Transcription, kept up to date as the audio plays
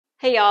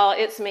Hey y'all,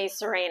 it's me,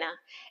 Serena.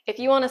 If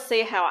you want to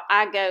see how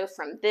I go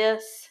from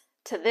this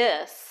to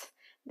this,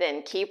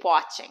 then keep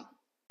watching.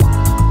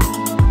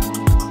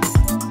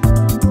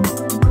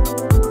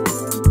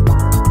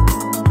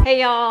 Hey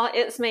y'all,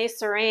 it's me,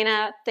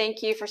 Serena.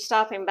 Thank you for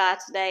stopping by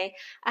today.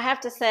 I have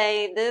to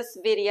say this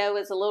video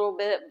is a little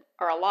bit,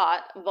 or a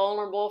lot,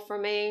 vulnerable for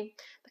me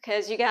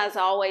because you guys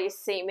always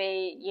see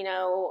me,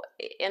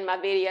 in my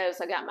videos,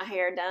 I got my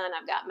hair done,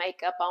 I've got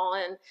makeup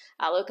on,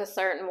 I look a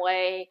certain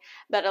way,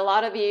 but a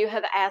lot of you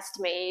have asked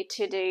me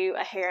to do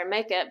a hair and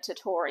makeup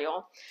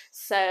tutorial,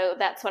 so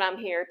that's what I'm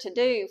here to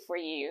do for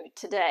you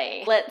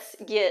today. Let's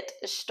get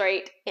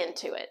straight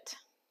into it.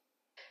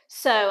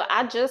 So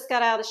I just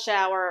got out of the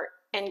shower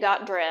and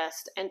got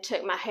dressed and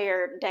took my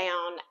hair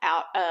down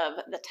out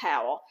of the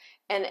towel.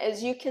 And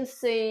as you can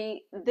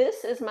see,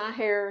 this is my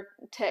hair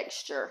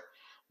texture.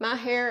 My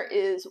hair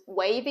is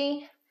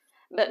wavy,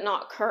 but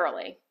not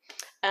curly.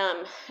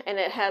 And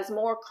it has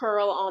more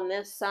curl on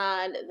this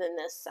side than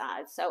this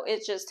side. So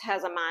it just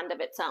has a mind of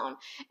its own.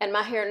 And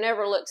my hair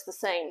never looks the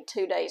same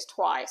 2 days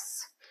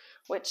twice,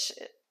 which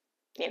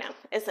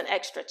it's an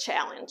extra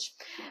challenge,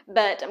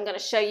 but I'm going to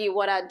show you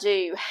what I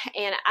do.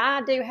 And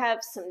I do have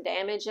some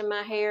damage in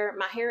my hair.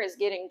 My hair is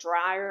getting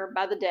drier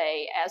by the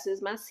day, as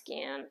is my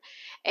skin.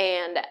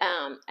 And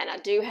I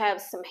do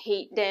have some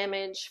heat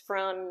damage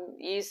from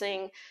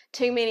using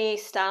too many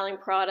styling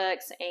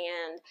products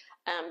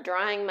and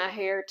drying my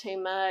hair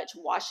too much,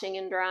 washing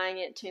and drying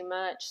it too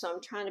much. So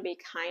I'm trying to be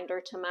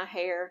kinder to my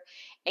hair.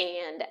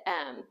 And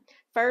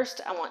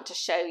first, I want to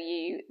show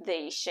you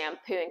the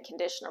shampoo and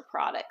conditioner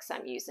products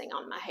I'm using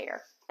on my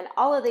hair. And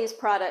all of these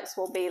products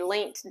will be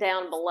linked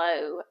down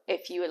below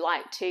if you would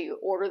like to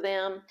order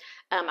them.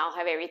 I'll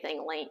have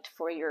everything linked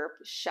for your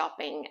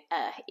shopping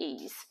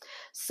ease.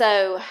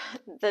 So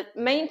the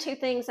main two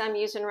things I'm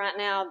using right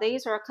now,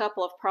 these are a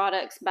couple of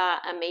products by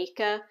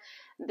Amika.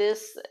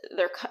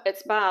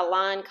 It's by a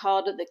line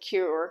called the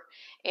Kure,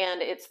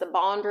 and it's the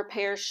Bond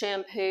Repair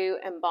Shampoo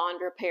and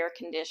Bond Repair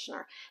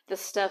Conditioner.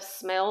 This stuff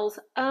smells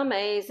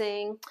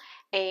amazing,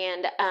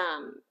 and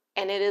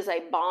it is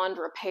a bond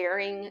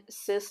repairing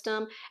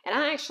system. And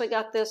I actually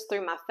got this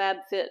through my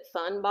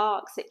FabFitFun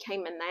box. It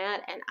came in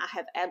that, and I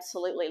have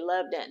absolutely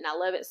loved it. And I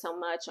love it so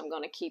much, I'm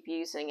going to keep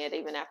using it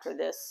even after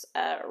this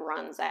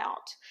runs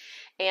out.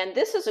 And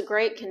this is a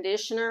great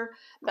conditioner,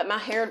 but my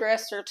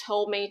hairdresser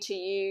told me to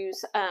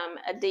use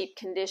a deep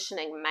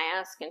conditioning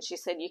mask, and she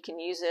said you can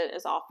use it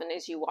as often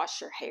as you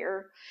wash your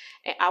hair.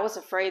 And I was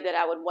afraid that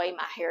I would weigh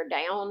my hair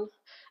down,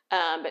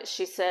 but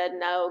she said,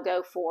 no,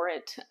 go for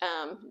it.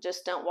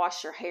 Just don't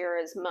wash your hair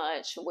as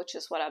much, which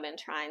is what I've been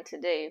trying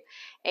to do.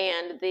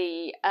 And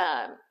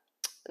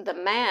the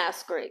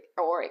mask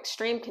or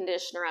extreme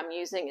conditioner I'm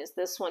using is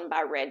this one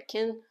by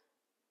Redken.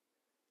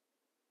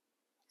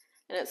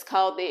 And it's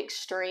called the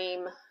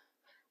Extreme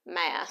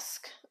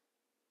Mask.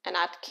 And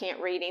I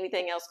can't read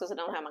anything else because I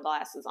don't have my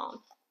glasses on.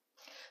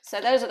 So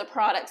those are the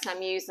products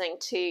I'm using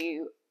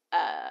to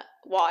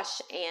wash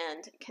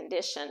and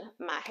condition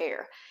my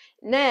hair.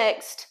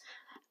 Next,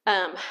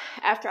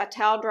 after I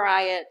towel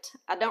dry it,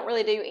 I don't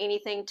really do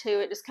anything to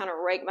it, just kind of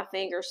rake my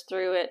fingers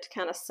through it to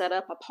kind of set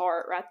up a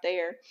part right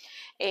there.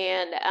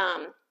 And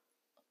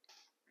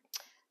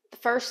the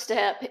first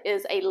step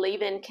is a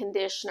leave-in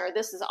conditioner.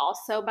 This is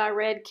also by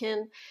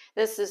Redken.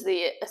 This is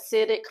the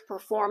Acidic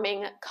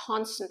Performing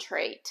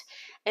Concentrate.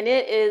 And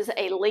it is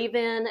a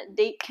leave-in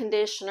deep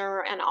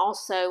conditioner and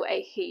also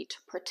a heat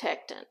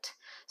protectant.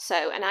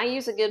 So, and I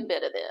use a good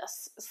bit of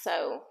this.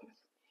 So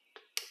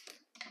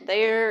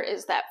there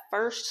is that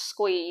first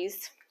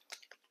squeeze.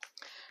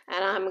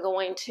 And I'm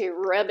going to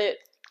rub it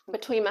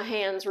between my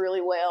hands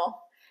really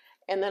well.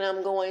 And then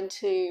I'm going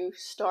to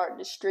start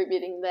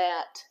distributing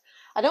that.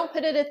 I don't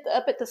put it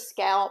up at the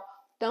scalp,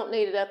 don't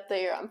need it up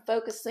there. I'm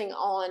focusing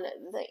on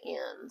the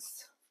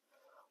ends,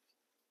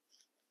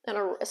 and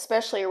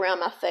especially around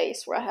my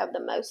face where I have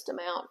the most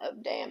amount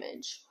of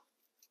damage.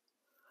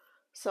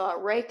 So I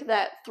rake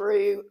that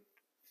through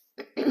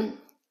and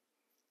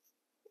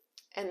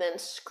then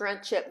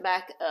scrunch it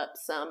back up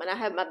some. And I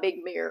have my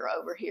big mirror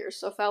over here,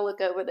 so if I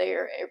look over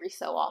there every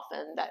so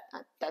often,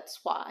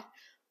 that's why,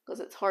 because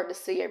it's hard to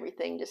see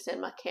everything just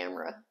in my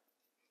camera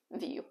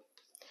view.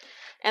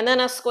 And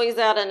then I squeeze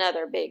out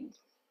another big,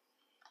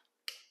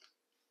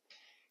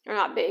 or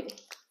not big,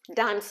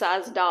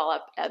 dime-sized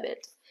dollop of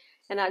it.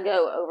 And I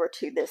go over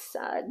to this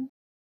side.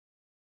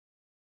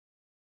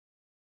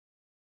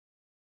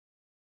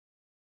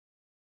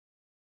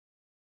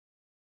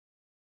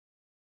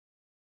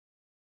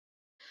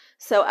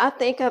 So I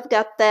think I've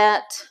got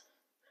that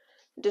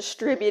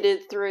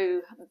distributed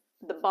through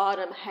the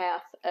bottom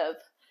half of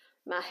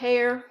my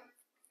hair.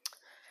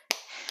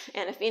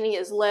 And if any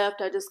is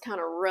left, I just kind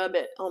of rub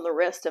it on the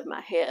rest of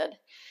my head.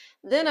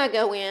 Then I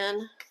go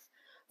in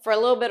for a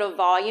little bit of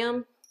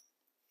volume.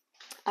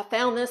 I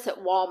found this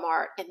at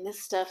Walmart, and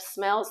this stuff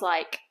smells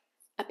like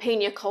a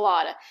pina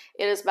colada.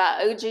 It is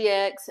by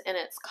OGX, and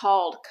it's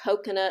called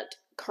Coconut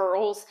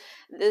Curls.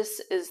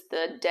 This is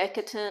the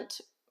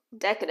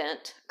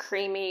Decadent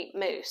Creamy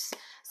Mousse.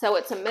 So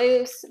it's a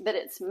mousse, but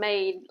it's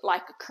made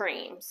like a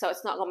cream. So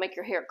it's not gonna make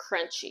your hair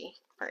crunchy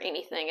or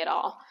anything at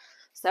all.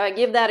 So I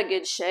give that a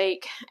good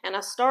shake, and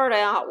I start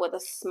out with a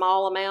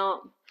small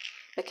amount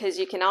because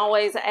you can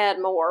always add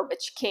more, but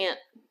you can't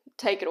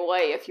take it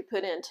away if you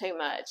put in too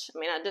much. I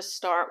mean, I just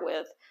start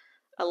with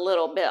a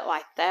little bit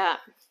like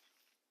that.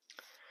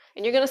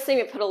 And you're gonna see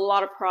me put a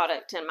lot of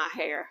product in my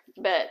hair,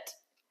 but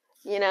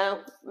you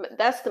know,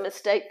 that's the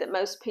mistake that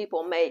most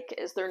people make,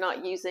 is they're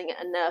not using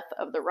enough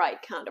of the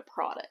right kind of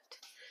product.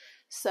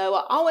 So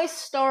I always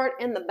start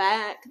in the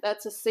back.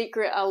 That's a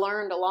secret I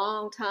learned a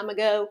long time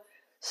ago.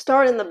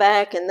 Start in the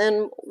back and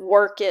then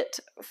work it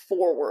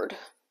forward,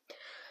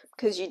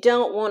 because you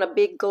don't want a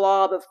big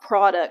glob of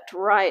product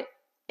right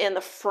in the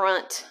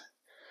front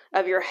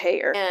of your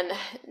hair. And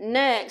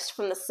next,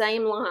 from the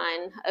same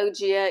line,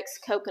 OGX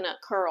Coconut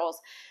Curls,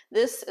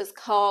 this is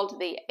called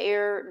the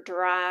Air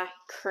Dry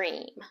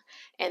Cream.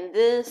 And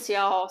this,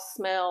 y'all,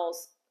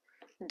 smells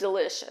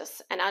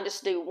delicious. And I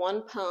just do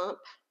one pump.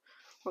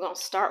 We're going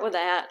to start with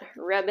that,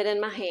 rub it in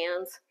my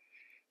hands,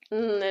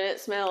 and it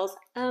smells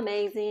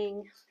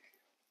amazing.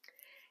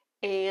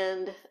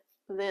 And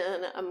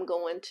then I'm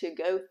going to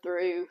go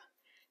through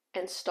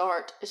and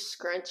start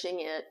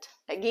scrunching it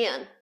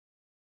again.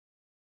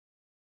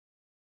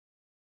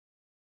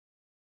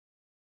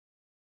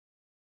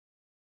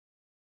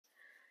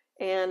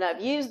 And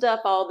I've used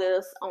up all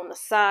this on the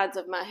sides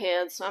of my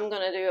head, so I'm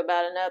going to do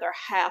about another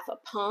half a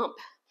pump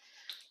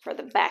for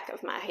the back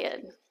of my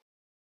head.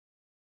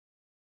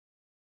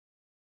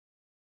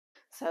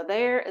 So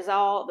there is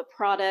all the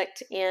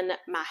product in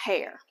my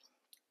hair.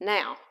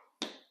 Now,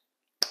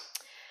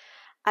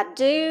 I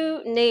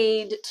do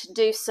need to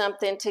do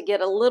something to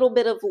get a little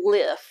bit of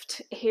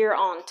lift here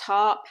on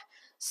top.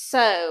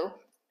 So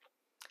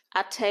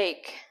I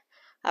take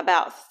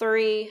about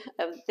 3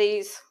 of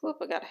these, whoop,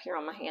 I got a hair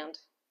on my hand.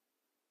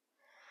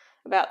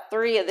 About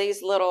 3 of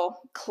these little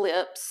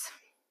clips.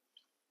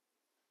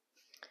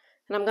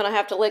 And I'm going to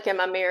have to look in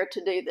my mirror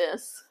to do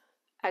this.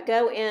 I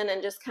go in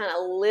and just kind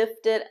of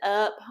lift it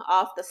up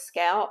off the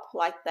scalp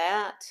like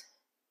that.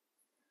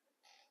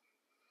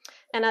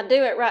 And I do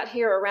it right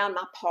here around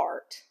my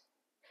part.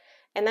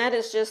 And that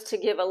is just to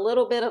give a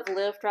little bit of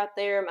lift right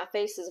there. My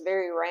face is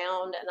very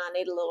round and I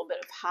need a little bit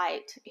of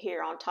height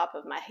here on top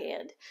of my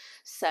head.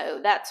 So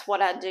that's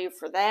what I do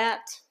for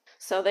that.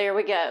 So there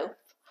we go.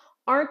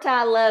 Aren't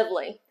I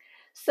lovely?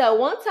 So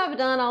once I've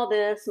done all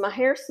this, my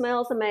hair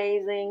smells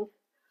amazing.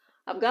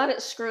 I've got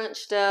it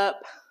scrunched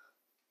up.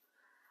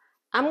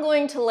 I'm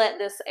going to let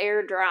this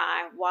air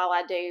dry while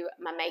I do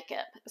my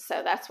makeup.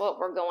 So that's what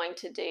we're going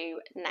to do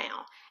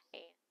now.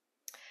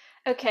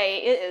 Okay,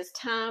 it is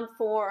time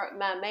for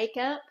my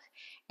makeup.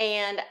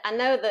 And I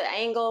know the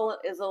angle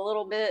is a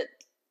little bit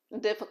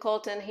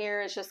difficult in here.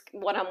 It's just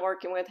what I'm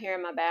working with here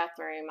in my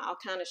bathroom. I'll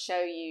kind of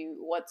show you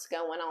what's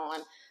going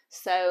on.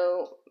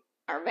 So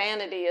our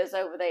vanity is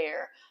over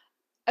there.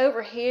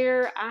 Over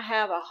here, I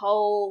have a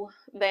whole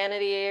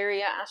vanity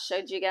area. I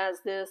showed you guys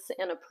this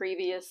in a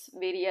previous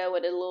video.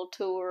 I did a little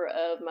tour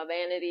of my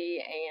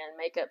vanity and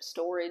makeup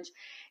storage.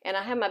 And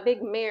I have my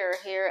big mirror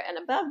here, and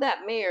above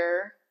that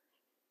mirror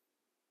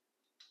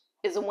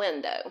is a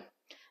window.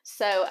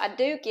 So I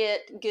do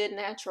get good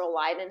natural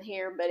light in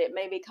here, but it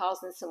may be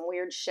causing some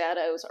weird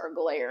shadows or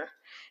glare.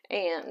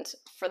 And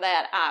for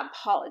that, I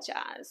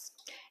apologize.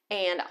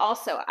 And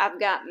also, I've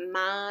got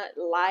my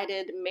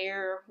lighted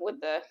mirror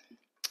with the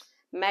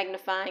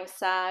magnifying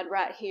side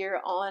right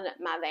here on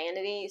my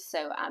vanity,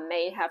 so I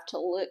may have to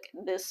look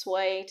this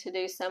way to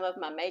do some of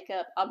my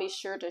makeup. I'll be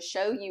sure to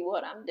show you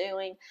what I'm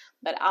doing,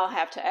 but I'll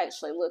have to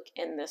actually look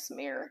in this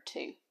mirror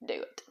to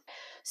do it.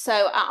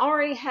 So I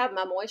already have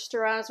my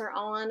moisturizer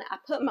on. I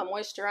put my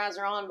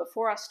moisturizer on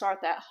before I start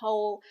that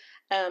whole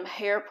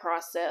hair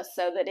process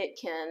so that it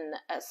can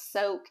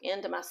soak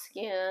into my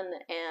skin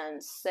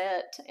and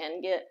set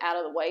and get out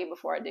of the way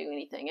before I do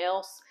anything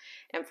else.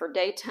 And for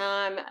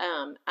daytime,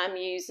 I'm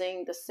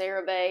using the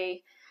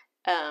Cerave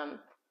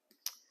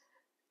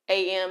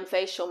AM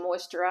Facial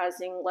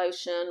Moisturizing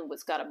Lotion.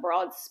 It's got a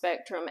broad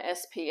spectrum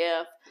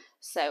SPF.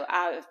 So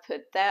I've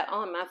put that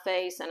on my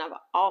face, and I've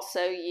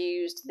also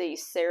used the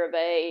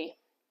Cerave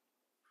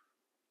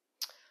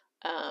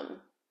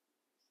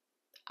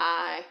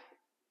eye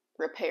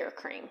repair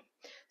cream.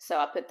 So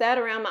I put that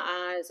around my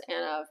eyes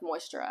and I've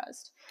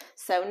moisturized.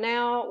 So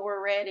now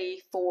we're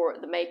ready for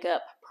the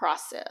makeup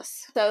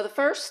process. So the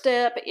first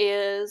step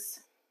is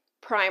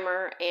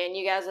primer, and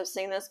you guys have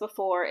seen this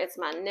before. It's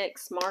my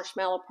NYX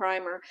Marshmallow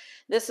Primer.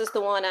 This is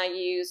the one I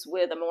use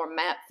with a more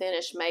matte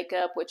finish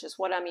makeup, which is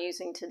what I'm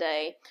using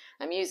today.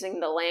 I'm using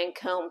the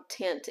Lancome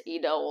Tint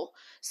Idole.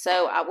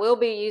 So I will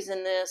be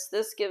using this.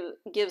 This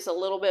gives a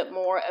little bit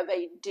more of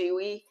a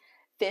dewy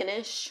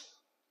finish.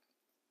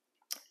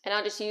 And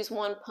I'll just use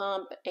one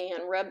pump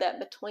and rub that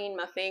between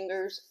my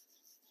fingers.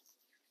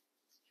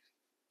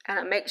 And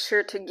I make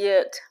sure to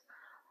get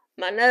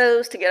my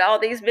nose, to get all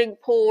these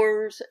big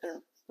pores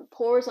and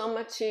pores on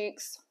my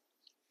cheeks.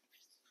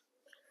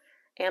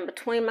 And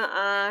between my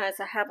eyes,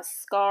 I have a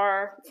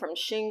scar from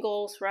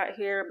shingles right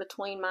here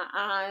between my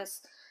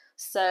eyes.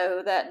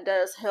 so that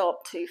does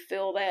help to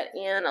fill that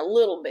in a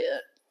little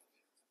bit.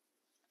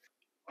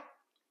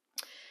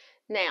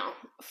 Now,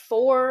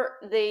 for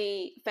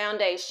the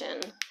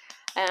foundation,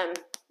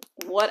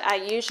 what I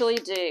usually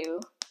do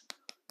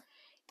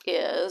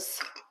is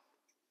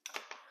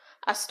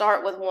I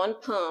start with one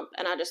pump,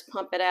 and I just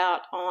pump it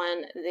out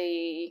on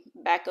the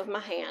back of my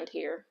hand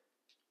here.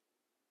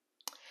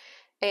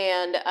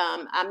 And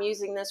I'm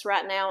using this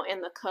right now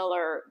in the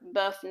color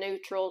Buff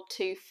Neutral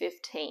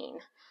 215.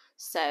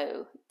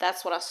 So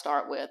that's what I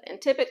start with.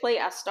 And typically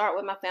I start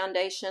with my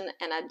foundation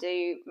and I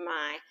do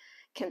my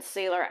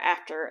concealer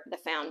after the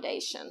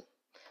foundation.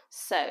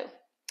 So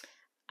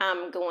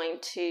I'm going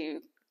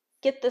to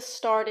get this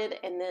started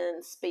and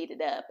then speed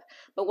it up.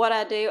 But what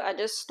I do, I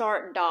just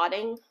start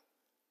dotting.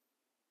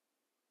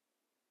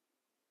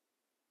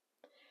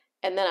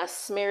 And then I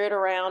smear it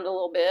around a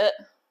little bit.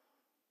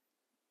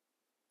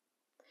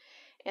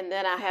 And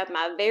then I have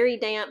my very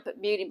damp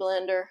beauty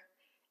blender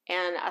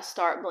and I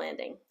start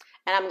blending.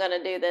 And I'm going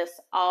to do this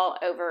all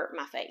over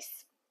my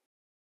face.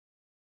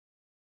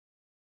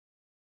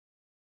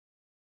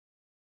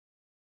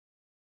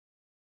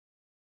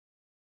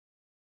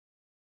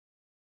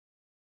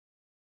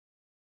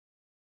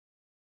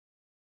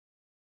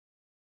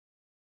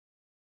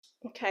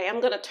 Okay, I'm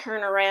going to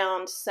turn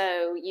around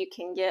so you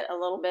can get a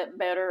little bit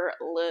better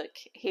look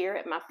here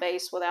at my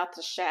face without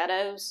the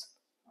shadows.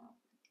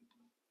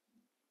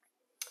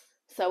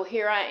 So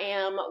here I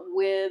am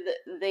with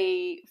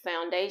the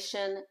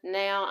foundation.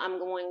 Now I'm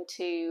going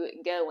to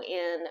go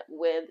in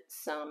with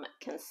some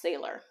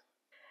concealer.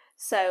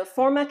 So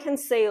for my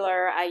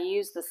concealer, I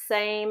use the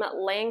same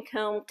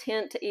Lancome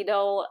Tint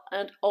Idole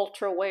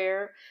Ultra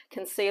Wear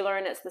concealer,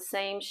 and it's the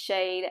same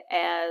shade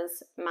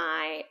as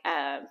my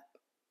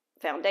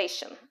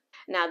foundation.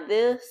 Now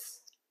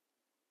this,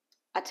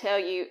 I tell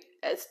you,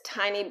 a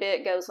tiny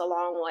bit goes a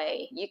long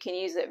way. You can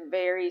use it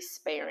very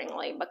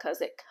sparingly because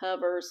it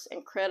covers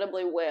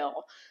incredibly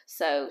well.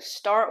 So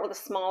start with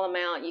a small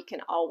amount. You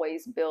can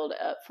always build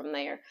up from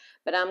there.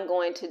 But I'm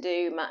going to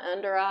do my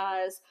under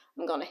eyes.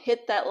 I'm going to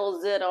hit that little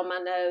zit on my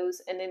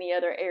nose and any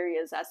other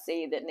areas I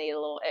see that need a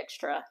little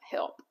extra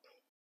help.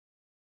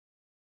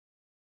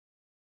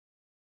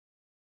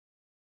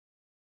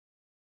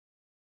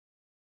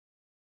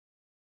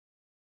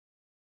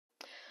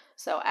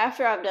 So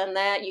after I've done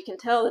that, you can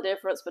tell the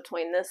difference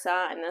between this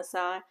eye and this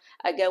eye.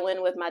 I go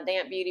in with my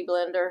damp beauty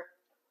blender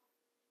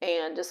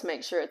and just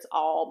make sure it's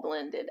all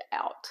blended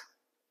out.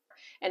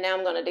 And now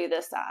I'm going to do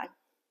this eye.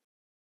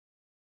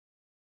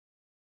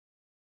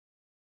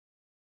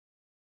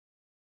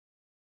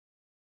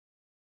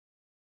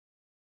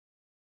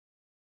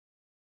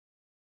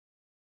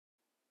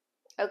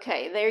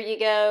 Okay, there you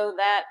go.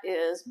 That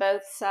is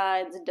both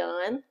sides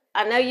done.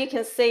 I know you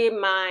can see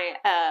my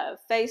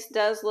face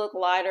does look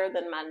lighter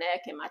than my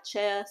neck and my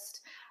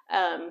chest.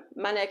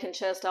 My neck and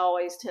chest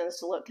always tends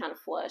to look kind of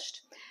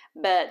flushed.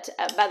 But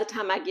by the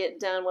time I get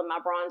done with my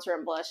bronzer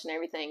and blush and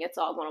everything, it's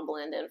all going to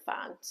blend in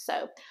fine.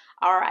 So,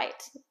 all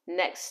right,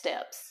 next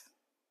steps.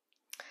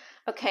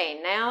 Okay,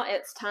 now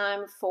it's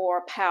time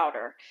for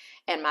powder.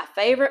 And my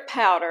favorite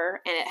powder,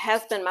 and it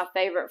has been my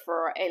favorite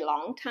for a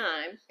long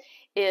time,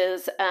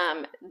 is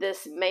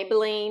this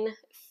Maybelline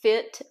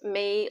Fit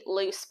Me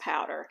Loose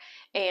Powder.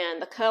 And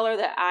the color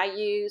that I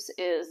use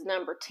is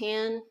number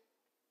 10,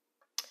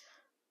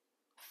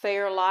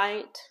 Fair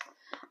Light.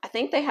 I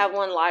think they have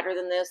one lighter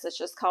than this. It's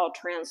just called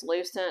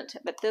Translucent,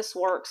 but this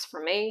works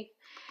for me.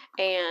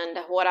 And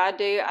what I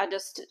do, I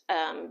just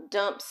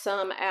dump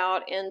some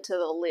out into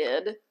the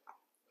lid.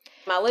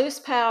 My loose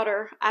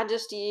powder, I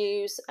just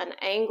use an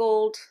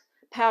angled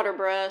powder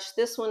brush.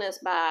 This one is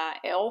by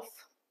e.l.f.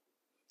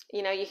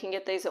 You know, you can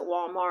get these at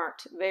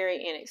Walmart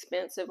very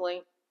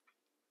inexpensively,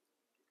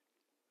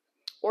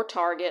 or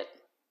Target.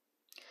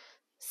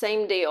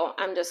 Same deal.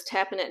 I'm just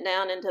tapping it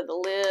down into the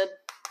lid,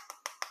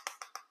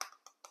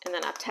 and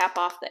then I tap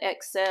off the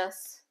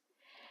excess.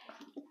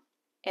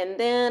 And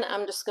then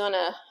I'm just going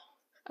to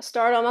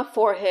start on my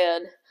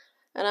forehead,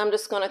 and I'm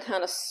just going to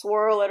kind of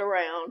swirl it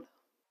around.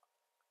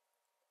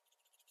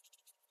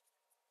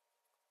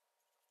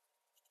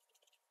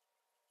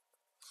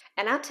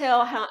 And I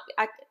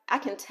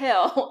can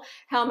tell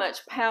how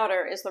much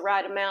powder is the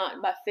right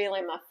amount by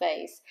feeling my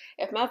face.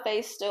 If my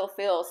face still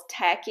feels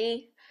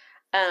tacky,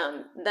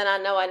 then I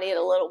know I need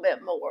a little bit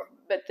more.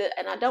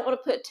 And I don't want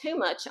to put too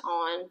much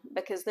on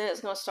because then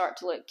it's going to start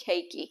to look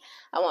cakey.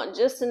 I want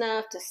just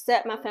enough to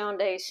set my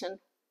foundation,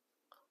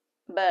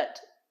 but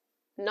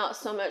not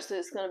so much that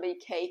it's going to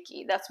be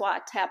cakey. That's why I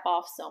tap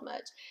off so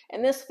much.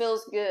 And this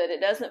feels good.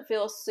 It doesn't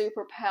feel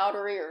super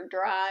powdery or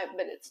dry,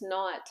 but it's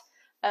not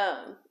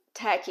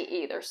tacky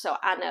either, so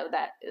I know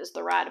that is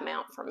the right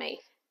amount for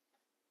me.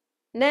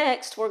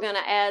 Next, we're going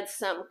to add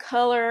some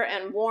color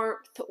and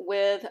warmth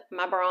with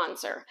my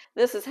bronzer.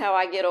 This is how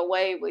I get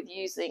away with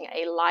using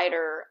a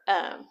lighter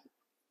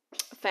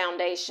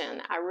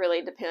foundation. I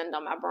really depend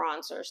on my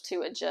bronzers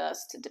to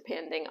adjust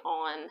depending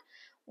on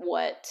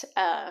what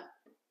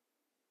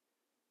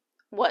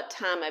what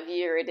time of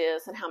year it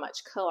is and how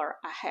much color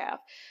I have.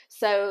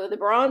 So the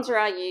bronzer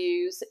I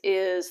use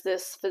is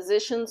this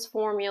Physicians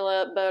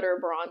Formula Butter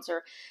Bronzer.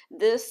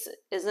 This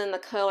is in the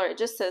color, it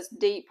just says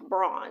deep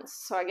bronze,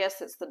 so I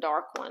guess it's the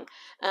dark one,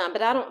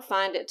 but I don't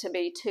find it to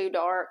be too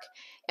dark.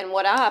 And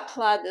what I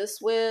apply this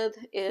with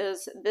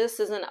is, this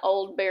is an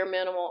old Bare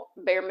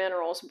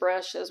Minerals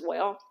brush as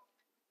well,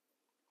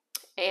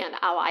 and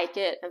I like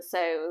it, and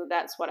so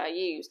that's what I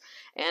use.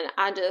 And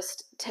I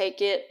just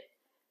take it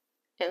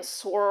and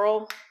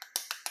swirl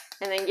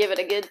and then give it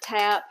a good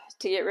tap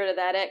to get rid of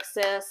that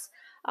excess.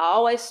 I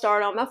always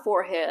start on my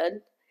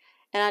forehead,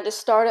 and I just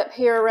start up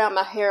here around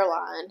my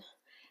hairline,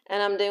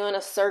 and I'm doing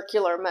a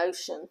circular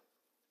motion.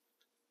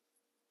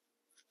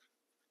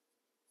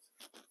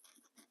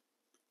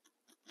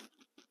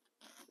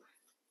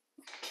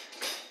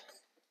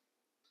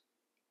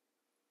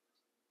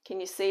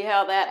 Can you see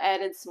how that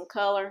added some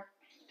color?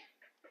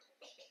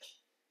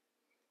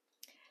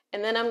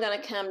 And then I'm going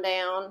to come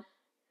down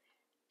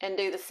and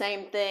do the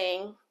same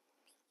thing.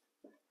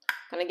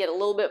 I'm going to get a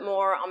little bit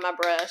more on my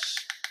brush,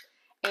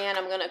 and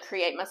I'm going to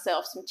create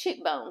myself some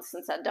cheekbones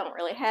since I don't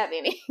really have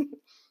any.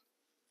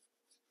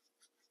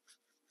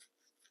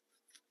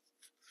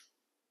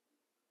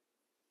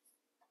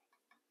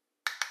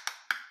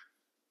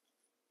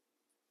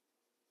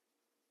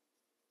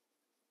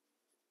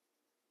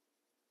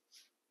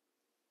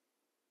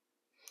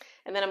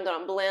 And then I'm going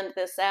to blend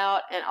this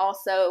out, and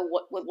also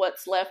with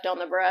what's left on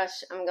the brush,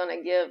 I'm going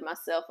to give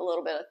myself a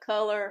little bit of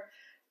color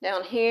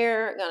down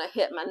here. I'm going to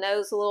hit my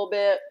nose a little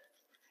bit,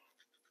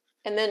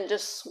 and then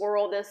just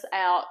swirl this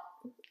out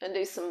and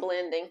do some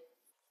blending.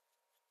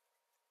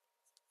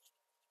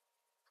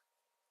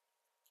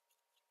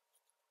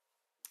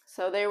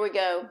 So there we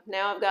go.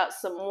 Now I've got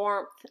some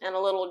warmth and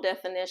a little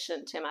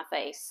definition to my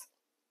face.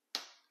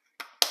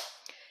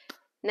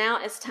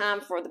 Now it's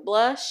time for the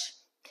blush.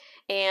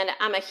 And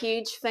I'm a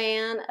huge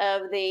fan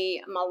of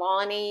the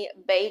Milani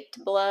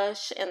Baked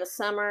Blush. In the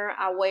summer,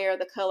 I wear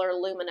the color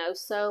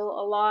Luminoso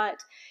a lot.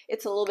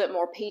 It's a little bit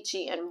more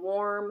peachy and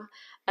warm.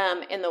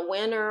 In the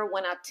winter,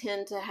 when I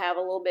tend to have a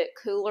little bit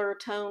cooler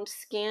toned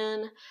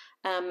skin,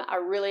 I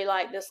really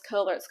like this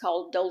color. It's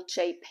called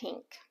Dolce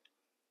Pink.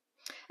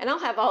 And I'll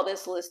have all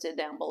this listed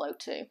down below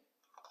too.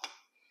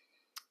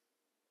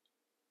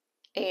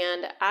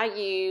 And I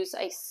use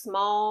a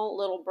small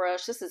little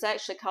brush. This is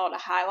actually called a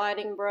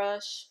highlighting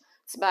brush.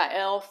 It's by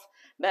e.l.f.,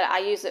 but I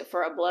use it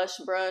for a blush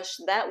brush.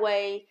 That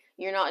way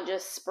you're not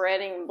just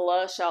spreading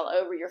blush all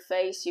over your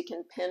face. You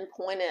can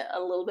pinpoint it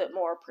a little bit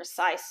more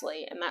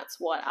precisely, and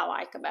that's what I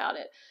like about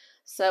it.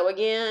 So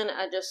again,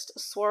 I just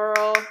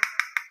swirl,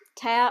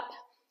 tap,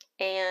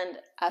 and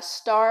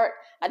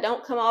I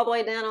don't come all the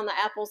way down on the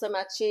apples of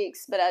my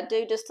cheeks, but I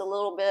do just a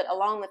little bit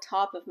along the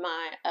top of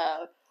my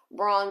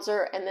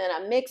bronzer, and then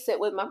I mix it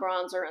with my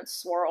bronzer and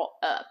swirl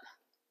up.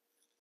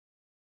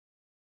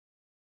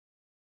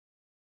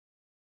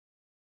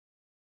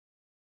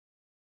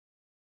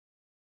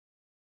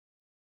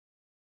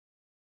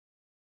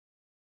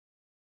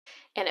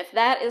 And if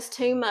that is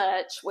too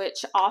much,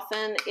 which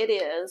often it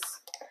is,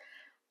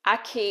 I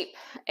keep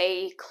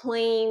a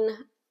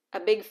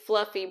big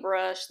fluffy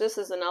brush. This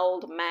is an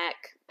old MAC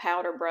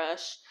powder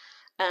brush.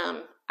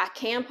 I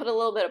can put a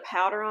little bit of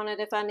powder on it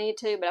if I need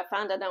to, but I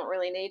find I don't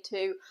really need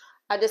to.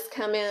 I just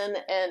come in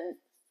and,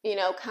 you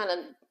know, kind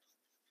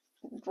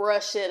of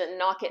brush it and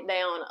knock it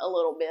down a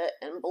little bit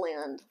and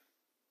blend.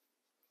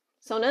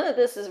 So none of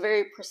this is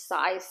very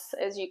precise,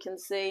 as you can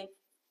see.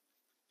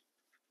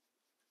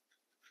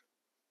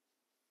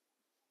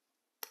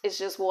 It's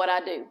just what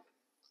I do.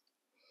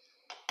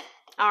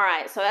 All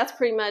right, so that's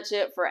pretty much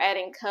it for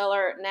adding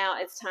color. Now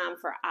it's time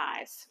for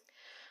eyes.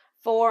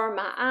 For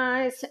my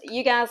eyes,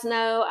 you guys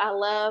know I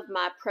love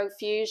my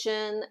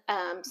Profusion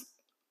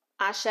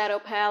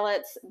eyeshadow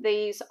palettes.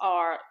 These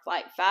are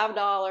like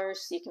 $5.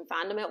 You can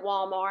find them at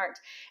Walmart,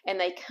 and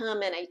they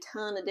come in a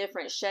ton of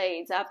different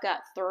shades. I've got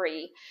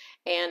 3,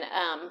 and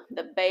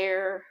the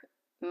Bare,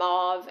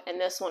 Mauve,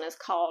 and this one is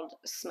called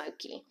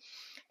Smoky.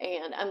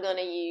 And I'm going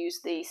to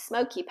use the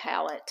Smoky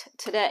palette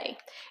today.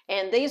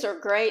 And these are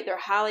great. They're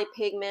highly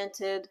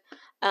pigmented.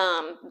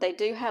 They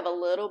do have a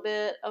little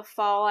bit of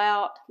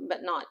fallout,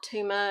 but not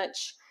too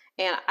much.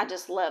 And I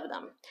just love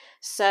them.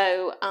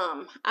 So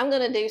I'm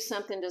going to do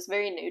something just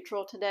very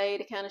neutral today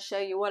to kind of show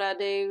you what I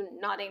do.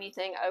 Not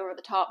anything over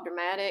the top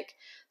dramatic.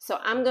 So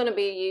I'm going to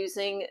be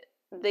using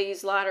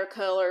these lighter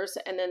colors,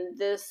 and then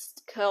this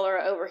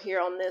color over here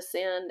on this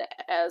end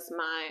as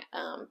my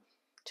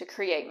to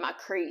create my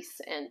crease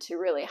and to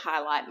really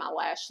highlight my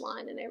lash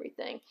line and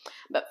everything.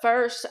 But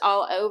first,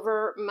 all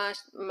over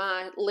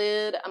my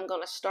lid, I'm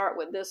going to start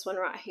with this one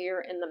right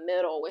here in the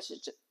middle, which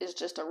is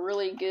just a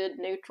really good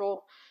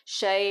neutral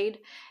shade.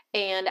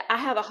 And I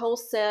have a whole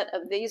set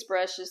of these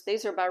brushes.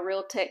 These are by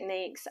Real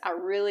Techniques. I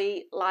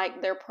really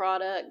like their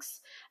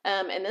products.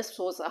 And this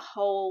was a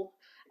whole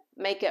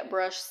makeup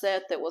brush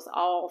set that was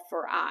all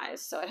for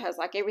eyes. So it has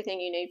like everything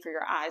you need for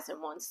your eyes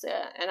in one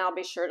set. And I'll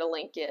be sure to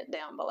link it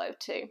down below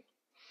too.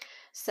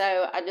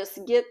 So I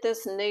just get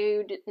this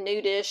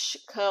nudish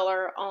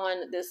color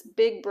on this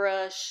big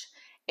brush,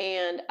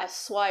 and I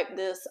swipe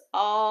this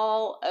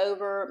all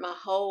over my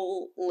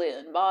whole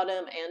lid,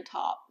 bottom and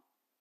top.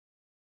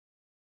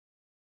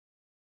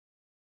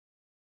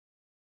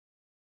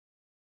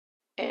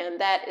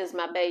 And that is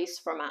my base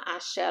for my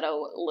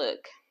eyeshadow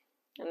look.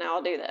 And now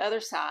I'll do the other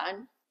side.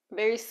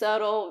 Very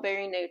subtle,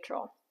 very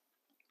neutral.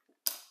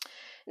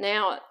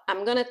 Now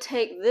I'm going to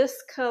take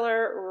this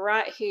color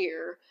right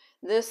here.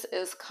 This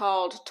is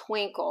called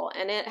Twinkle,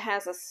 and it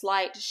has a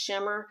slight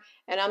shimmer,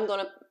 and I'm going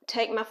to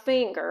take my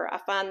finger. I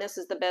find this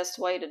is the best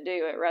way to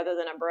do it rather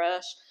than a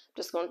brush. I'm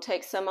just going to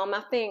take some on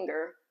my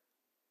finger.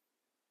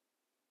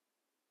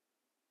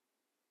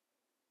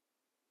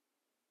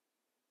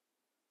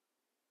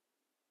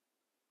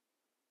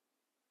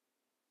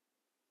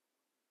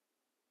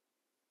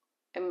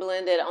 And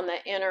blend it on the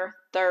inner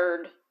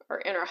third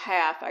or inner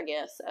half, I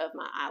guess, of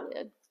my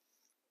eyelid.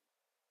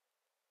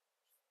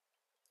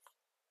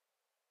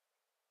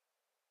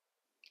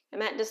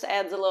 And that just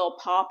adds a little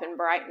pop and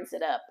brightens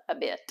it up a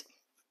bit.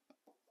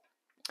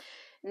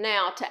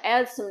 Now, to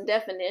add some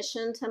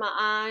definition to my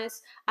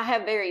eyes, I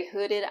have very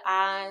hooded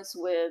eyes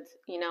with,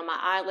 you know, my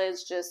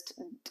eyelids just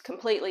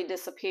completely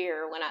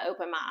disappear when I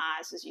open my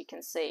eyes, as you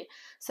can see.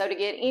 So to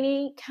get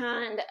any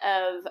kind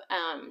of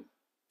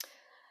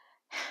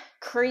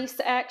crease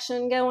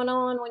action going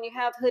on when you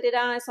have hooded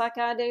eyes like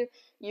I do,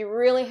 you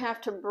really have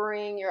to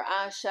bring your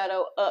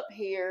eyeshadow up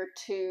here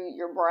to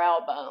your brow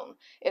bone.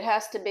 It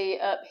has to be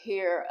up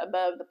here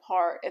above the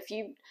part. If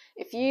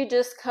you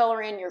just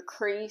color in your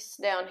crease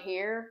down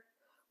here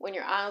when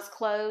your eye's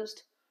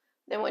closed,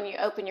 then when you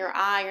open your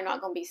eye, you're not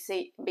going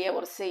to be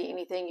able to see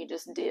anything you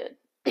just did.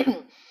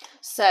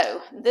 So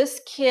this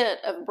kit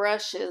of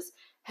brushes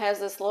has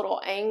this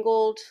little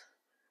angled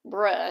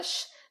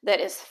brush that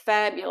is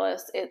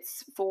fabulous.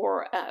 It's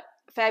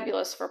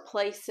fabulous for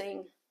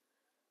placing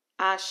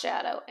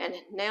eyeshadow. And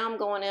now I'm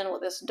going in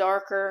with this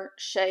darker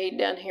shade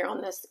down here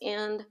on this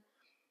end.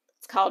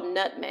 It's called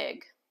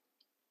Nutmeg.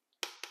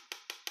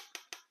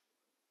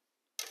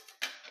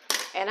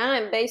 And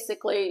I'm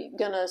basically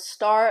going to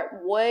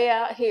start way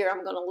out here.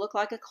 I'm going to look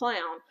like a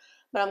clown,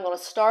 but I'm going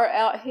to start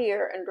out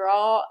here and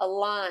draw a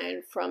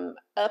line from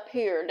up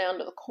here down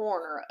to the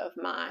corner of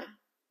my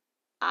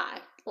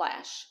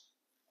eyelash.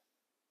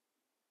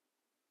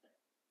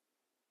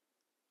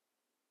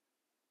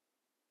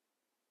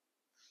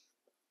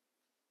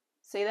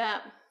 See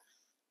that?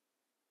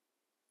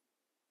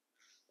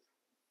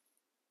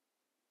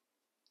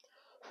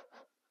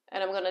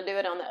 And I'm going to do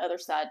it on the other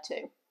side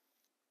too.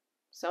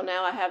 So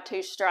now I have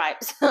two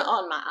stripes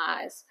on my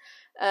eyes.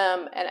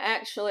 And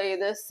actually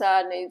this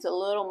side needs a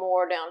little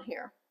more down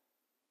here.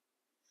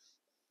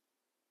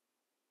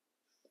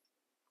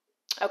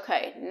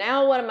 Okay,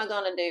 now what am I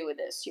going to do with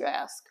this, you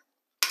ask?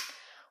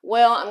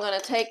 Well, I'm going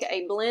to take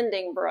a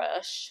blending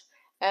brush,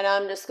 and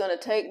I'm just going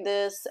to take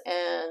this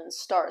and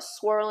start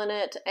swirling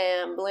it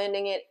and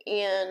blending it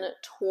in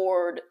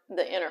toward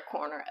the inner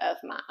corner of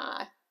my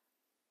eye.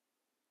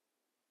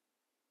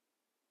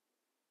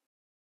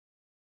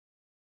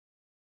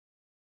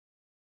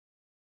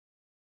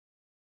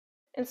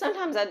 And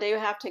sometimes I do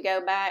have to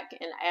go back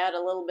and add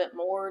a little bit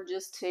more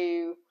just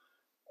to,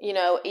 you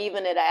know,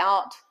 even it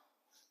out.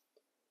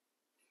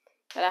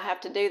 But I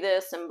have to do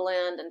this and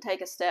blend and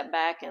take a step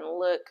back and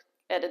look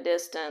at a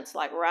distance.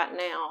 Like right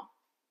now,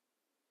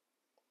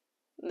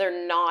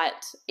 they're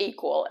not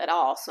equal at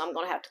all, so I'm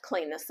going to have to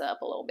clean this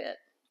up a little bit.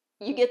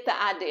 You get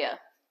the idea.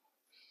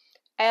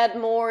 Add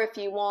more if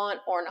you want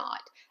or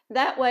not.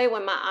 That way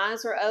when my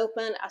eyes are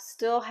open, I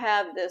still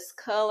have this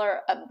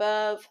color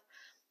above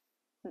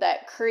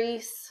that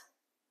crease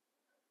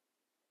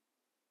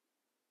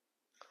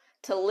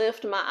to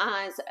lift my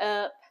eyes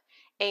up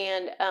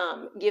and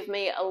give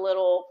me a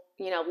little,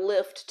 you know,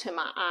 lift to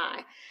my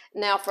eye.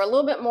 Now for a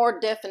little bit more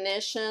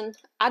definition,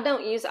 I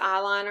don't use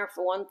eyeliner.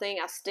 For one thing,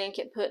 I stink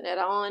at putting it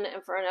on,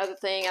 and for another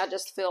thing, I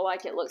just feel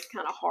like it looks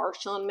kind of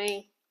harsh on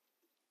me.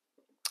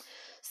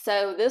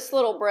 So this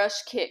little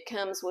brush kit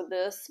comes with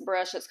this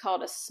brush. It's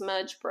called a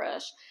smudge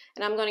brush,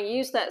 and I'm going to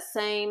use that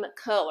same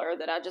color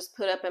that I just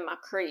put up in my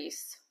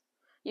crease.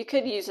 You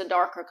could use a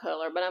darker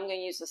color, but I'm going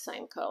to use the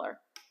same color.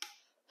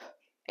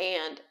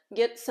 And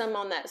get some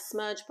on that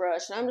smudge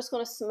brush, and I'm just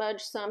going to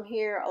smudge some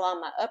here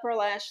along my upper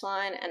lash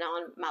line and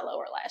on my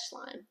lower lash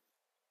line.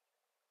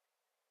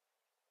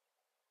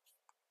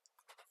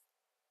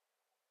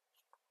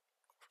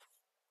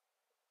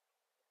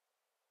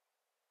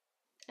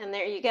 And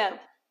there you go.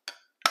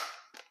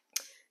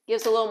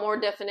 Gives a little more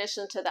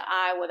definition to the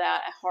eye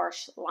without a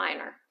harsh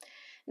liner.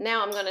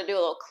 Now I'm going to do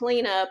a little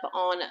cleanup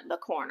on the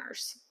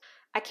corners.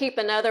 I keep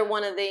another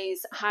one of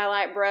these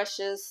highlight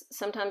brushes.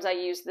 Sometimes I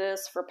use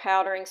this for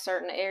powdering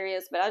certain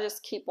areas, but I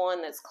just keep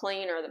one that's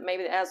clean or that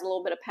maybe that has a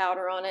little bit of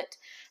powder on it.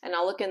 And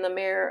I'll look in the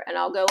mirror and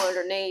I'll go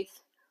underneath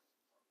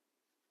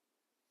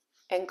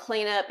and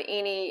clean up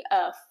any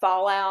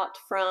fallout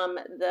from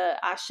the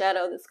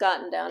eyeshadow that's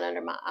gotten down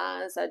under my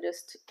eyes. I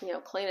just, you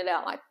know, clean it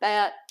out like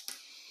that.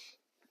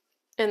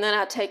 And then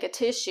I take a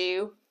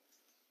tissue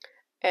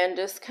and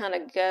just kind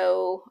of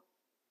go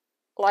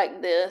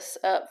like this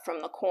up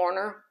from the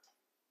corner.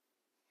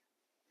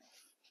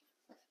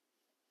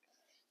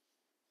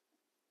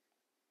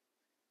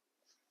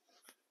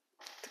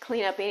 To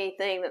clean up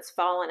anything that's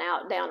fallen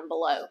out down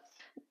below.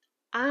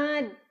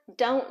 I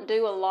don't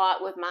do a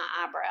lot with my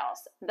eyebrows.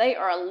 They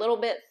are a little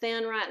bit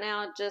thin right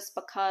now just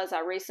because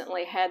I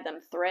recently had them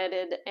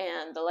threaded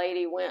and the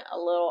lady went a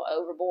little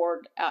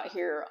overboard out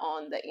here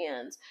on the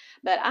ends.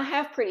 But I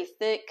have pretty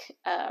thick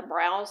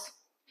brows,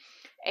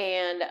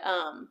 and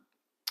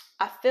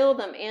I fill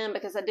them in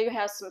because I do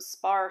have some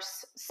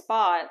sparse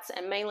spots,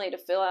 and mainly to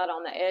fill out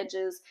on the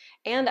edges.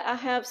 And I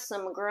have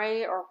some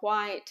gray or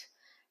white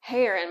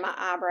hair in my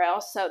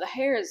eyebrows, so the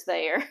hair is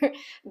there,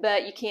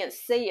 but you can't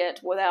see it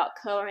without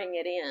coloring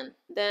it in.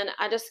 Then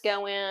I just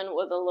go in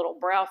with a little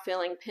brow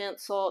filling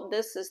pencil.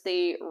 This is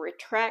the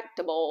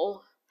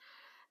Retractable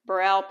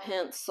brow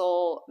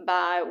pencil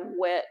by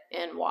Wet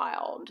n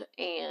Wild,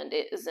 and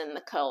it is in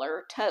the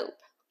color taupe.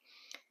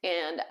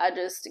 And I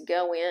just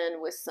go in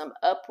with some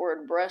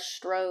upward brush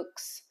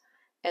strokes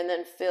and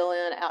then fill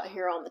in out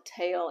here on the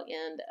tail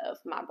end of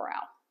my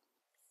brow.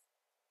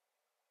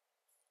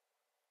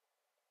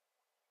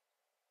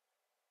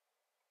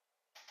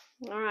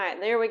 All right,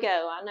 there we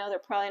go. I know they're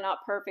probably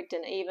not perfect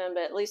and even,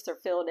 but at least they're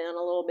filled in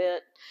a little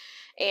bit.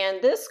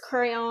 And this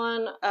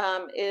crayon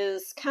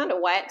is kind of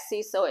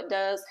waxy, so it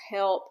does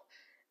help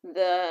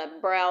the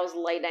brows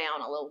lay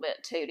down a little bit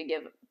too, to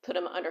put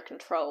them under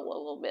control a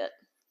little bit.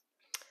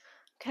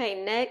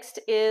 Okay, next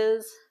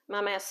is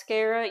my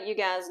mascara. You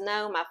guys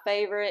know my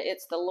favorite.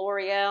 It's the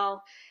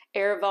L'Oreal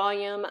Air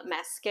Volume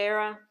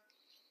Mascara.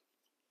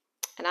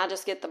 And I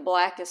just get the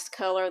blackest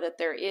color that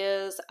there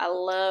is. I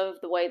love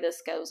the way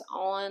this goes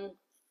on.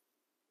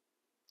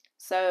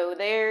 So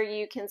there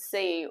you can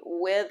see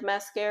with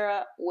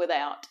mascara,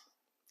 without.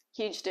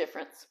 Huge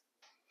difference.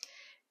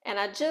 And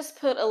I just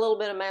put a little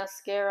bit of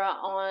mascara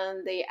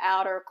on the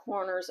outer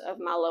corners of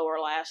my lower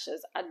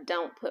lashes. I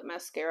don't put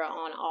mascara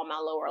on all my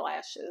lower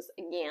lashes.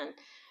 Again,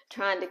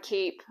 trying to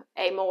keep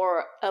a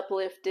more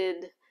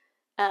uplifted,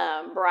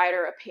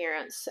 brighter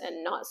appearance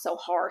and not so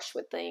harsh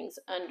with things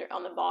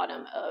on the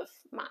bottom of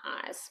my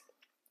eyes.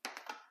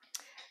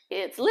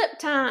 It's lip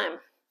time.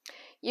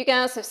 You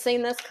guys have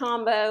seen this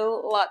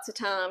combo lots of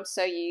times,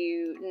 so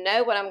you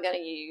know what I'm going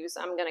to use.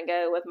 I'm going to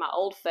go with my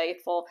Old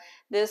Faithful.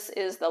 This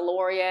is the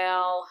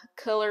L'Oreal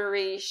Color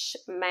Riche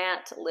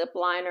Matte Lip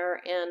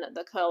Liner in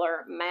the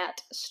color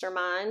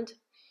Mastermind.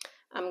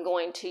 I'm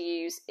going to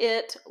use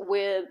it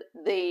with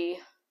the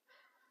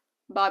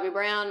Bobbi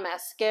Brown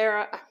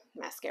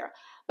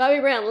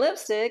Bobbi Brown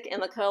lipstick in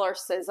the color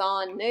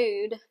Cezanne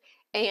Nude,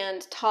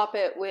 and top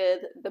it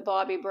with the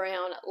Bobbi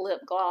Brown lip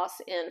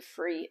gloss in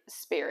Free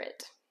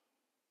Spirit.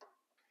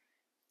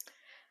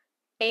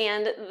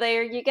 And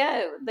there you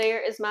go. There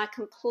is my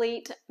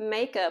complete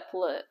makeup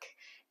look.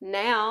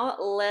 Now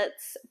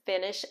let's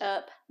finish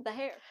up the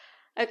hair.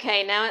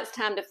 Okay, now it's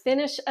time to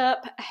finish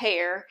up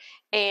hair,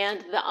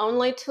 and the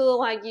only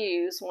tool I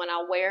use when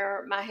I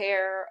wear my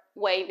hair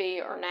wavy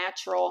or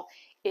natural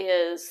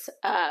is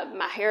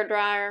my hair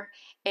dryer,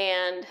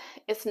 and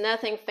it's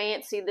nothing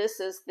fancy. This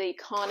is the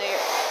Conair.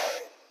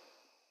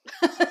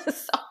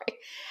 Sorry,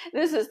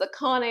 this is the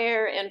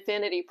Conair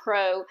Infinity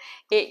Pro.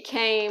 It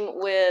came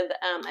with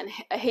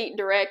a heat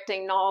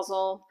directing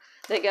nozzle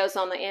that goes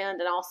on the end,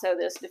 and also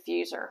this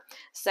diffuser.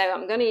 So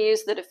I'm going to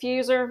use the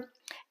diffuser,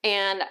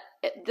 and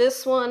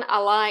this one I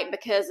like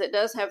because it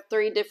does have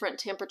 3 different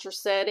temperature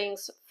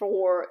settings.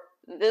 For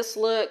this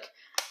look,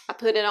 I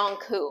put it on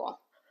cool.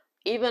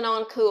 Even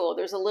on cool,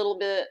 there's a little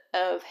bit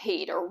of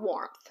heat or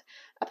warmth.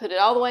 I put it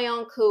all the way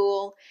on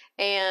cool,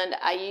 and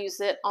I use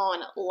it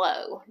on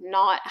low,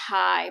 not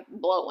high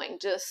blowing,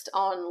 just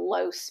on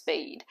low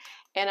speed.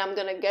 And I'm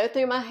going to go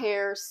through my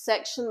hair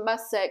section by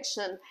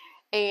section,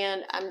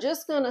 and I'm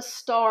just going to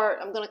start,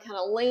 I'm going to kind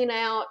of lean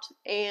out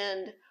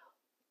and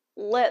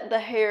let the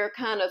hair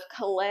kind of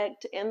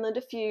collect in the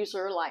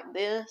diffuser like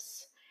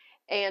this,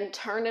 and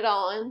turn it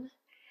on,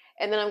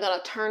 and then I'm going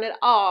to turn it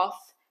off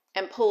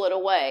and pull it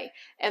away.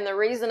 And the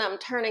reason I'm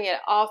turning it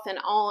off and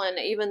on,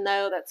 even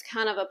though that's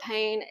kind of a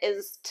pain,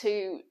 is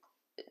to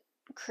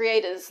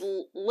create as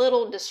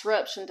little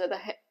disruption to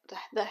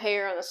the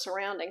hair and the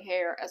surrounding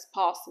hair as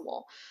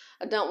possible.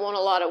 I don't want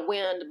a lot of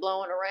wind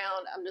blowing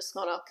around. I'm just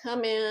going to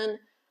come in,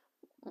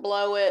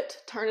 blow it,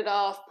 turn it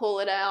off,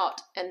 pull it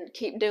out, and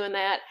keep doing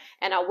that.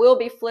 And I will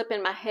be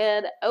flipping my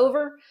head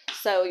over,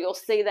 so you'll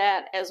see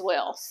that as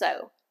well.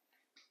 So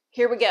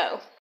here we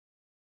go.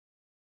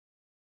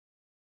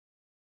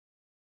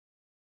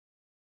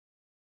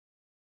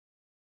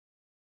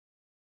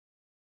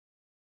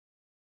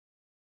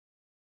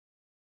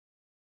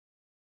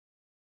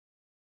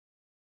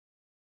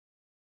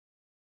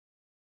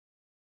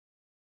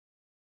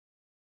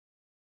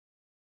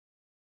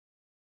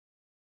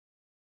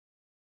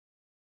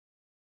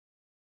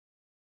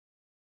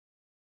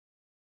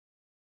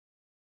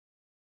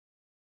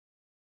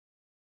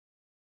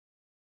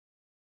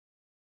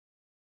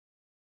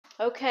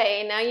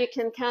 Okay, now you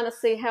can kind of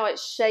see how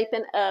it's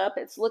shaping up.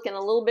 It's looking a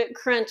little bit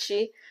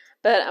crunchy,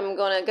 But I'm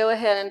going to go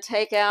ahead and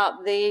take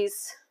out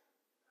these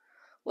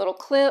little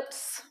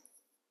clips.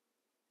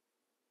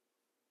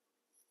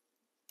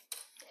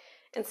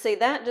 And see,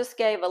 that just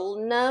gave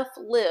enough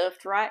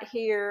lift right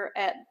here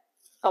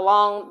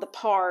along the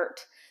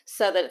part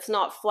so that it's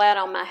not flat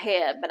on my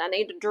head. But I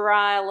need to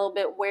dry a little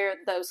bit where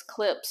those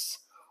clips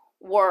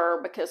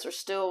were because they're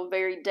still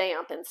very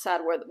damp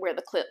inside where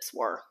the clips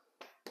were.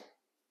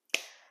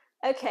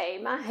 Okay,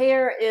 my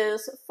hair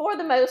is for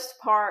the most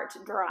part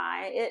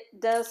dry. It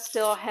does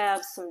still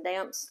have some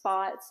damp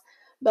spots,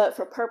 but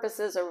for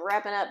purposes of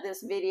wrapping up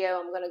this video,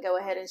 I'm going to go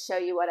ahead and show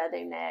you what I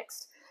do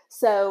next.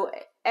 So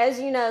as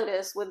you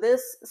notice with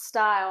this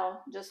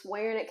style, just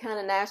wearing it kind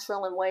of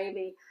natural and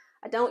wavy,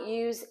 I don't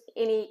use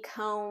any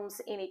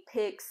combs, any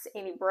picks,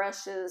 any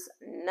brushes,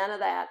 none of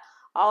that.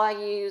 All I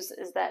use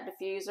is that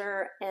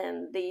diffuser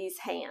and these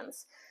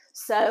hands.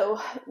 So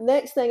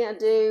next thing I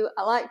do,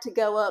 I like to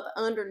go up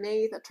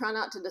underneath. I try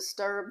not to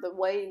disturb the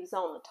waves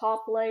on the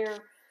top layer,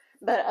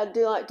 but I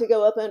do like to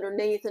go up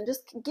underneath and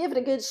just give it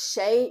a good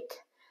shake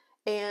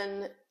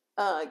and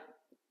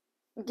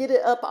get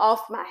it up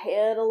off my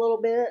head a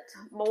little bit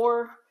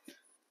more.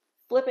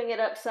 Flipping it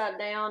upside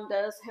down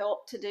does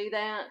help to do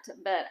that,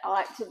 but I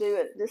like to do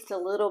it just a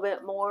little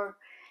bit more.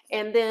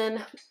 And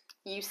then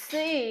you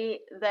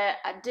see that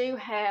I do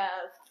have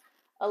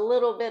a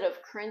little bit of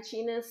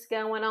crunchiness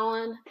going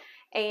on,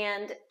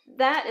 and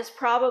that is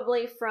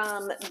probably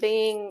from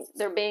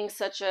there being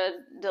such a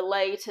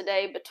delay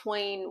today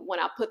between when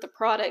I put the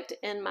product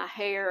in my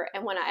hair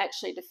and when I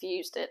actually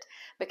diffused it,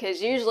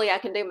 because usually I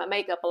can do my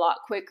makeup a lot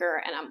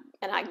quicker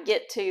and I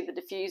get to the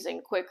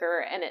diffusing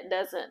quicker and it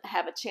doesn't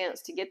have a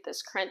chance to get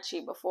this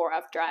crunchy before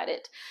I've dried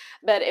it.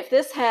 But if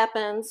this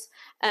happens,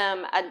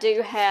 I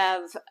do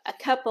have a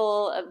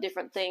couple of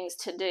different things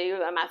to do,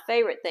 and my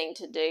favorite thing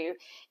to do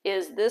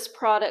is this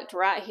product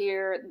right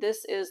here.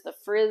 This is the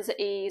Frizz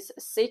Ease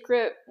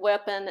Secret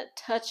Weapon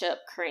Touch-Up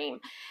Cream,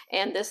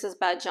 and this is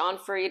by John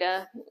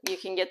Frieda. You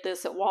can get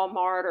this at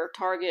Walmart or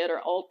Target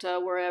or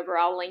Ulta, wherever.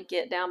 I'll link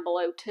it down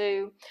below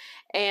too.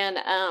 And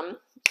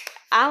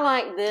I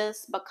like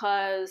this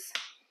because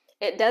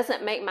it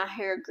doesn't make my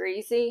hair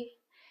greasy.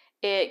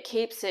 It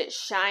keeps it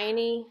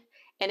shiny,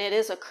 and it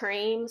is a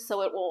cream,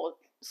 so it will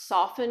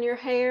soften your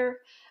hair,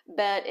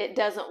 but it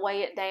doesn't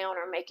weigh it down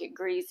or make it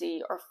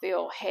greasy or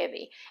feel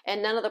heavy.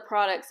 And none of the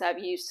products I've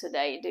used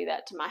today do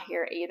that to my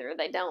hair either.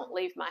 They don't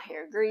leave my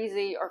hair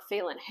greasy or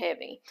feeling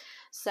heavy.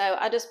 So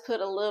I just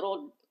put a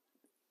little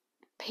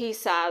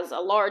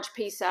a large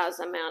pea size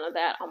amount of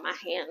that on my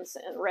hands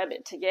and rub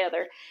it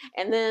together.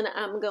 And then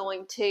I'm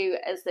going to,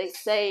 as they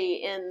say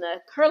in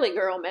the curly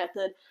girl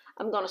method,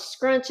 I'm going to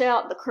scrunch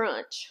out the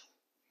crunch.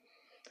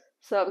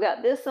 So I've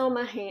got this on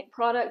my hand,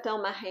 product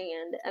on my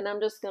hand, and I'm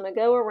just going to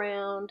go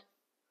around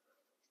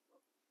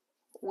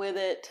with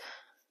it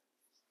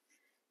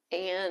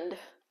and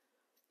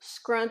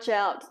scrunch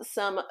out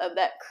some of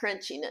that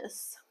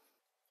crunchiness.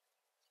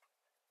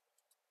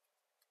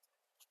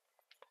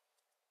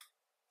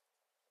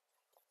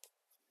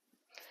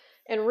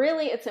 And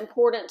really, it's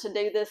important to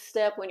do this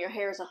step when your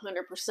hair is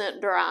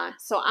 100% dry.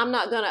 So I'm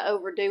not going to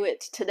overdo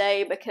it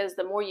today, because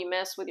the more you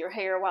mess with your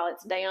hair while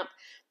it's damp,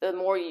 the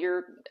more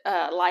you're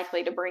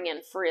likely to bring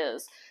in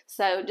frizz.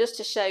 So just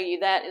to show you,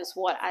 that is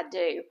what I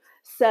do.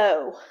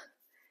 So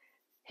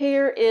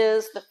here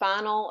is the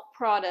final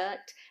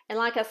product. And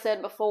like I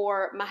said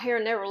before, my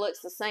hair never looks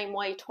the same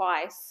way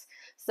twice.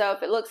 So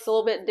if it looks a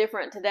little bit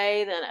different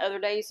today than other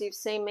days you've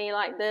seen me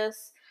like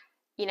this,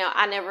 you know,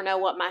 I never know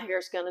what my hair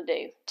is going to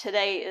do.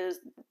 Today is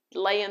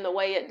laying the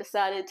way it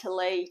decided to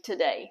lay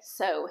today.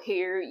 So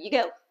here you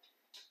go.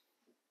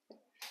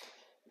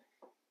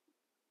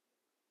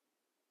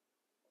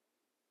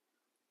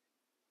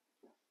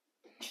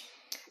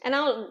 And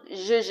I'll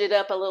zhuzh it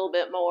up a little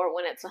bit more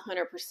when it's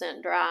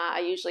 100% dry. I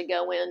usually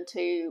go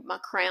into my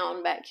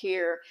crown back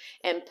here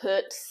and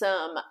put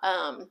some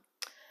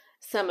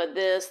of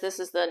this. This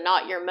is the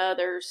Not Your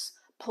Mother's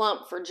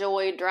Plump for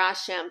Joy dry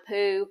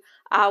shampoo.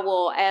 I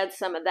will add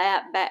some of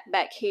that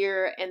back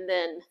here and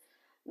then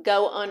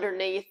go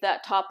underneath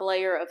that top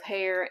layer of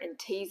hair and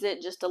tease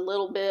it just a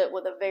little bit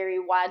with a very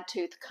wide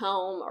tooth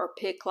comb or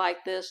pick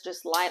like this.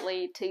 Just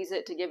lightly tease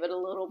it to give it a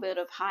little bit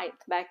of height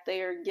back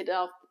there.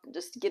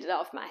 Just get it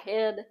off my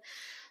head.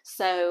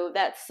 So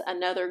that's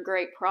another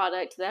great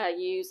product that I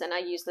use, and I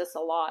use this a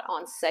lot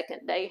on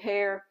second day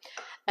hair.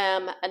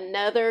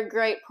 Another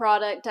great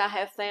product I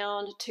have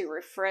found to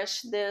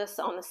refresh this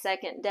on the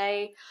second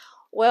day,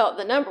 well,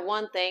 the number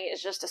one thing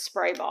is just a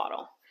spray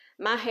bottle.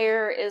 My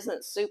hair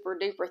isn't super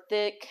duper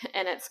thick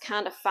and it's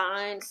kind of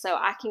fine, so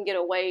I can get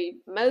away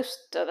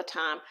most of the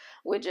time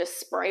with just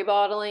spray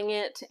bottling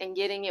it and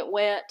getting it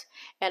wet.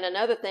 And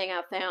another thing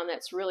I found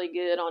that's really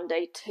good on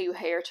day 2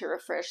 hair to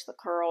refresh the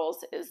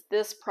curls is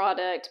this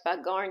product by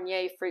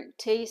Garnier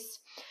Fructis.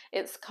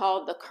 It's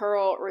called the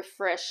Curl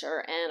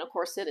Refresher, and of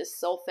course it is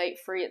sulfate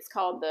free. It's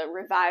called the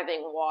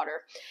Reviving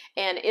Water,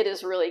 and it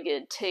is really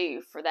good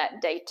too for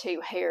that day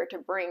 2 hair to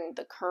bring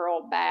the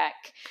curl back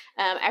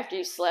after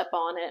you slept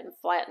on it and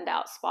flattened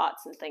out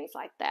spots and things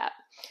like that.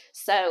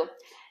 So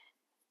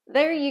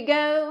there you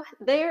go.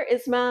 There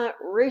is my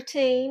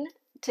routine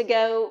to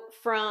go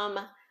from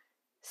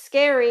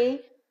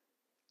scary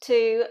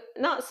to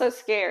not so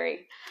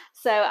scary.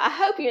 So I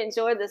hope you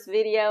enjoyed this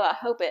video. I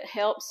hope it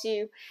helps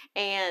you.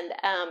 And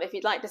if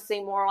you'd like to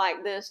see more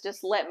like this,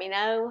 just let me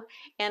know.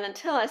 And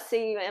until I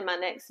see you in my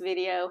next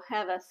video,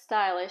 have a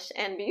stylish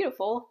and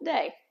beautiful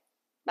day.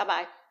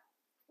 Bye-bye.